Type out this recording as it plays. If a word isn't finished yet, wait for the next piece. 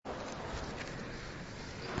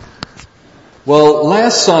Well,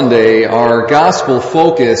 last Sunday our gospel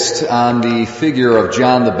focused on the figure of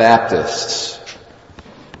John the Baptist.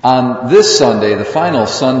 On this Sunday, the final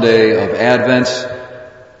Sunday of Advent,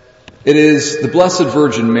 it is the Blessed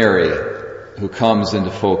Virgin Mary who comes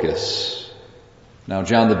into focus. Now,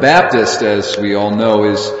 John the Baptist, as we all know,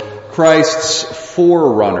 is Christ's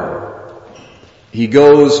forerunner. He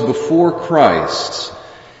goes before Christ,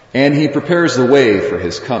 and he prepares the way for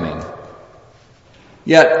his coming.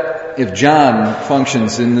 Yet, if John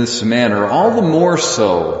functions in this manner, all the more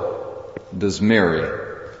so does Mary.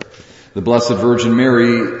 The Blessed Virgin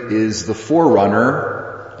Mary is the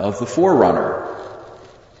forerunner of the forerunner.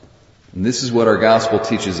 And this is what our gospel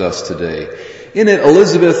teaches us today. In it,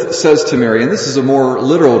 Elizabeth says to Mary, and this is a more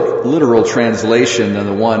literal translation than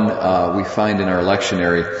the one we find in our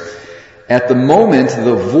lectionary, "At the moment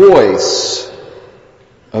the voice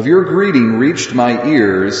of your greeting reached my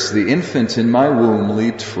ears, the infant in my womb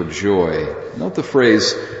leaped for joy." Note the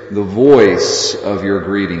phrase, "the voice of your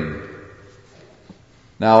greeting."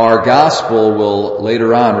 Now, our gospel will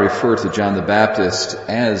later on refer to John the Baptist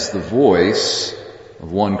as the voice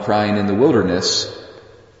of one crying in the wilderness,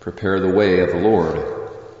 "Prepare the way of the Lord."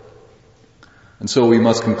 And so we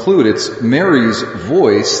must conclude it's Mary's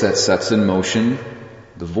voice that sets in motion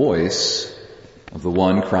the voice of the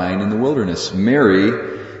one crying in the wilderness. Mary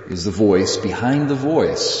is the voice behind the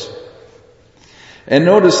voice. And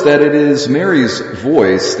notice that it is Mary's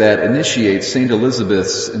voice that initiates St.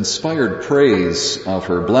 Elizabeth's inspired praise of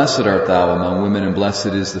her, "Blessed art thou among women, and blessed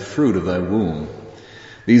is the fruit of thy womb."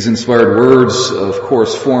 These inspired words, of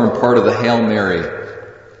course, form part of the Hail Mary,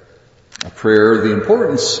 a prayer the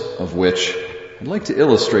importance of which I'd like to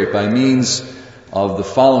illustrate by means of the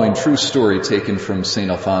following true story taken from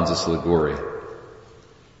St. Alphonsus Liguori.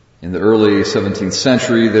 In the early 17th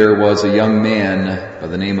century, there was a young man by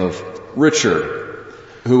the name of Richard,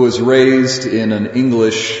 who was raised in an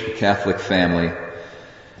English Catholic family.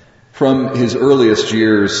 From his earliest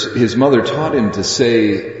years, his mother taught him to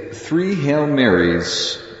say 3 Hail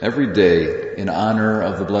Marys every day in honor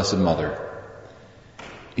of the Blessed Mother.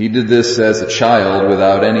 He did this as a child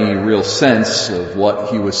without any real sense of what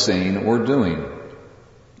he was saying or doing.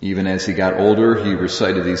 Even as he got older, he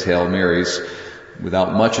recited these Hail Marys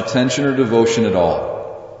without much attention or devotion at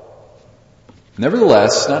all.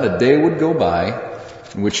 Nevertheless, not a day would go by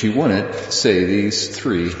in which he wouldn't say these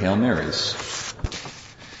 3 Hail Marys.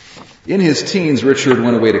 In his teens, Richard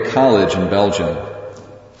went away to college in Belgium.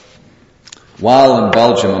 While in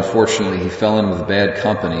Belgium, unfortunately, he fell in with bad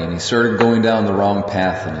company and he started going down the wrong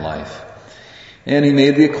path in life. And he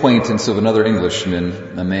made the acquaintance of another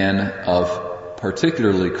Englishman, a man of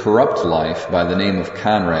particularly corrupt life by the name of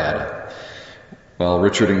Conrad. Well,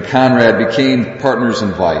 Richard and Conrad became partners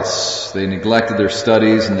in vice. They neglected their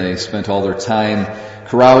studies and they spent all their time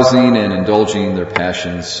carousing and indulging their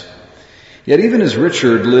passions. Yet even as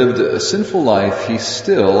Richard lived a sinful life, he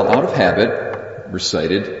still, out of habit,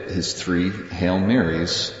 recited his 3 Hail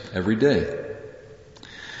Marys every day.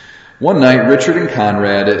 One night, Richard and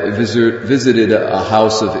Conrad visited a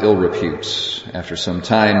house of ill repute. After some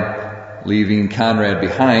time, leaving Conrad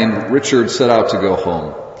behind, Richard set out to go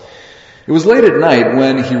home. It was late at night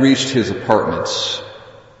when he reached his apartment,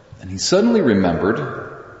 and he suddenly remembered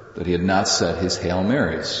that he had not said his Hail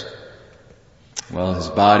Marys. Well, his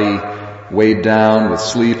body weighed down with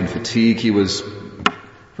sleep and fatigue. He was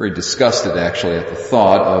very disgusted, actually, at the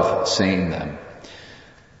thought of saying them.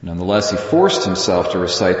 Nonetheless, he forced himself to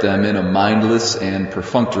recite them in a mindless and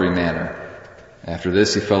perfunctory manner. After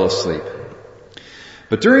this, he fell asleep.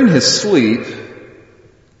 But during his sleep,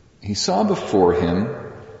 he saw before him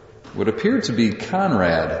what appeared to be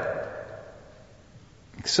Conrad,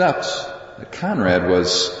 except that Conrad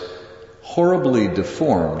was horribly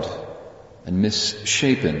deformed and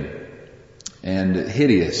misshapen and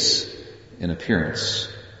hideous in appearance.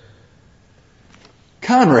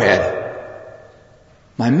 "Conrad,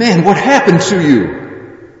 my man, what happened to you?"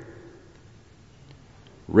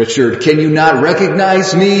 "Richard, can you not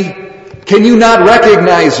recognize me? Can you not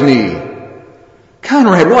recognize me?"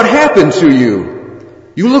 "Conrad, what happened to you?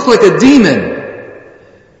 You look like a demon."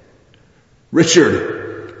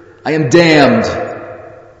 "Richard, I am damned.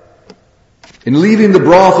 In leaving the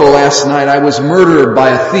brothel last night, I was murdered by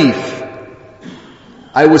a thief.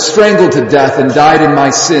 I was strangled to death and died in my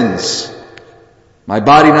sins. My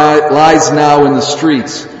body lies now in the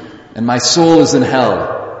streets, and my soul is in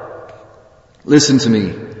hell. Listen to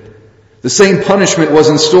me. The same punishment was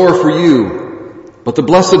in store for you, but the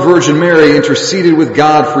Blessed Virgin Mary interceded with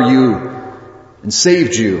God for you and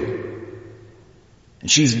saved you. And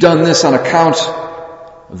she's done this on account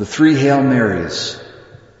of the 3 Hail Marys."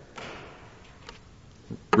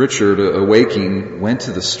 Richard, awaking, went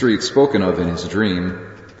to the street spoken of in his dream,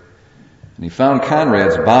 and he found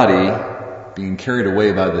Conrad's body being carried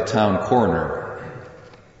away by the town coroner.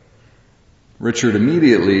 Richard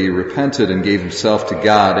immediately repented and gave himself to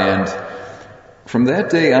God, and from that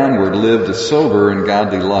day onward lived a sober and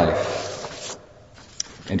godly life.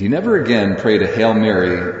 And he never again prayed a Hail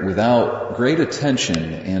Mary without great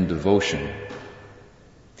attention and devotion.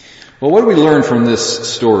 Well, what do we learn from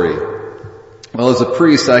this story? Well, as a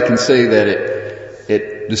priest, I can say that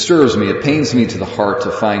it disturbs me, it pains me to the heart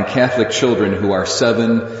to find Catholic children who are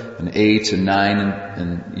 7 and 8 and 9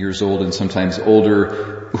 and years old and sometimes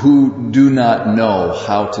older who do not know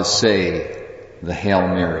how to say the Hail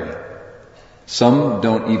Mary. Some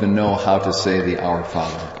don't even know how to say the Our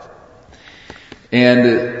Father.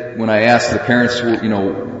 And when I ask the parents,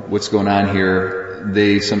 what's going on here,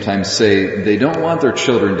 they sometimes say they don't want their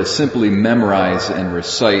children to simply memorize and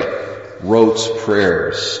recite rote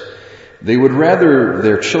prayers. They would rather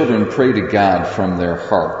their children pray to God from their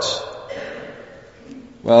hearts.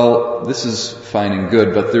 Well, this is fine and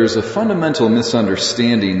good, but there's a fundamental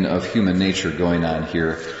misunderstanding of human nature going on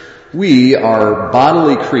here. We are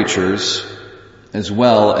bodily creatures as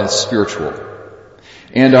well as spiritual.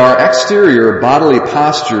 And our exterior bodily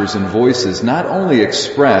postures and voices not only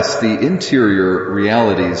express the interior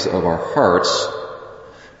realities of our hearts,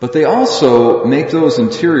 but they also make those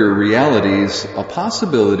interior realities a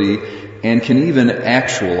possibility and can even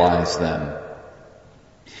actualize them.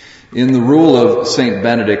 In the rule of Saint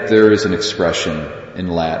Benedict, there is an expression in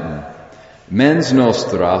Latin, mens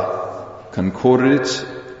nostra concordit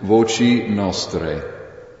voci nostrae.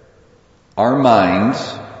 Our mind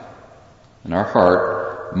and our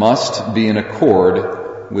heart must be in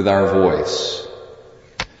accord with our voice.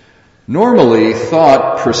 Normally,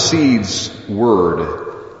 thought precedes word.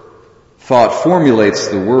 Thought formulates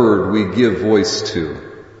the word we give voice to.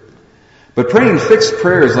 But praying fixed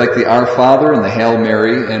prayers like the Our Father and the Hail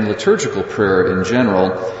Mary and liturgical prayer in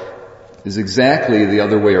general is exactly the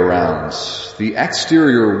other way around. The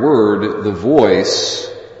exterior word, the voice,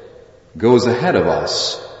 goes ahead of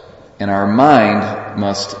us, and our mind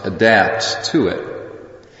must adapt to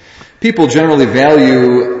it. People generally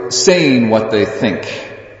value saying what they think,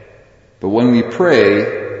 but when we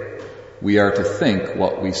pray, we are to think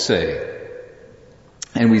what we say.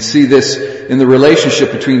 And we see this in the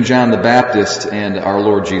relationship between John the Baptist and our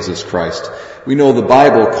Lord Jesus Christ. We know the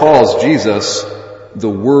Bible calls Jesus the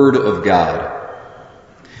Word of God.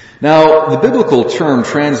 Now, the biblical term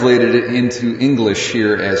translated into English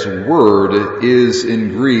here as word is in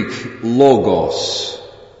Greek logos.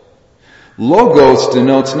 Logos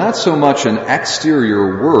denotes not so much an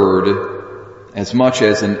exterior word as much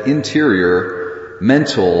as an interior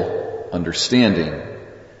mental understanding.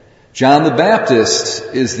 John the Baptist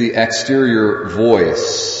is the exterior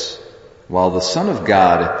voice, while the Son of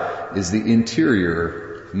God is the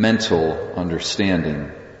interior mental understanding.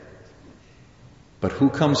 But who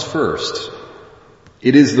comes first?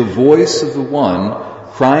 It is the voice of the one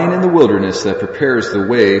crying in the wilderness that prepares the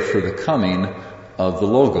way for the coming of the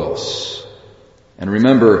Logos. And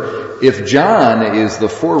remember, if John is the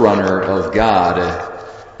forerunner of God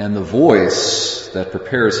and the voice that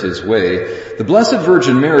prepares his way, the Blessed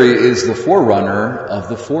Virgin Mary is the forerunner of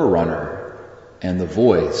the forerunner and the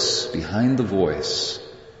voice behind the voice.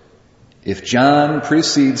 If John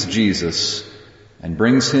precedes Jesus and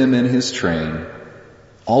brings him in his train,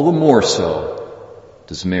 all the more so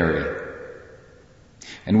does Mary.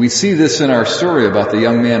 And we see this in our story about the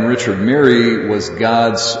young man Richard. Mary was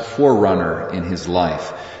God's forerunner in his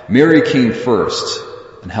life. Mary came first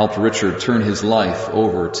and helped Richard turn his life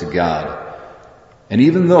over to God. And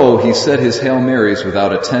even though he said his Hail Marys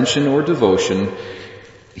without attention or devotion,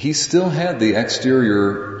 he still had the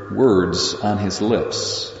exterior words on his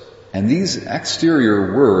lips. And these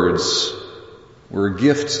exterior words were a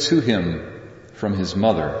gift to him from his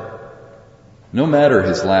mother. No matter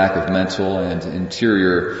his lack of mental and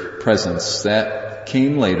interior presence, that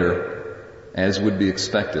came later, as would be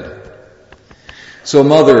expected. So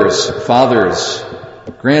mothers, fathers,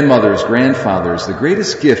 grandmothers, grandfathers, the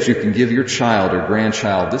greatest gift you can give your child or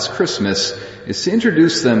grandchild this Christmas is to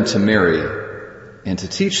introduce them to Mary and to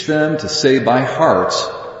teach them to say by heart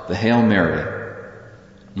the Hail Mary.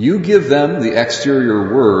 You give them the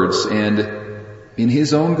exterior words, and in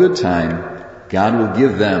His own good time, God will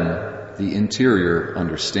give them the interior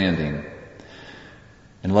understanding.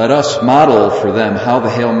 And let us model for them how the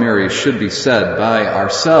Hail Mary should be said by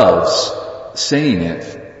ourselves, saying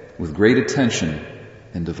it with great attention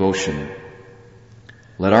and devotion.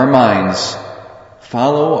 Let our minds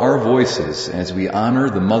follow our voices as we honor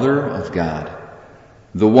the Mother of God.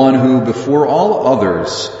 the one who before all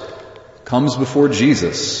others comes before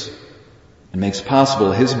Jesus and makes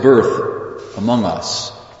possible his birth among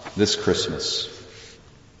us this Christmas.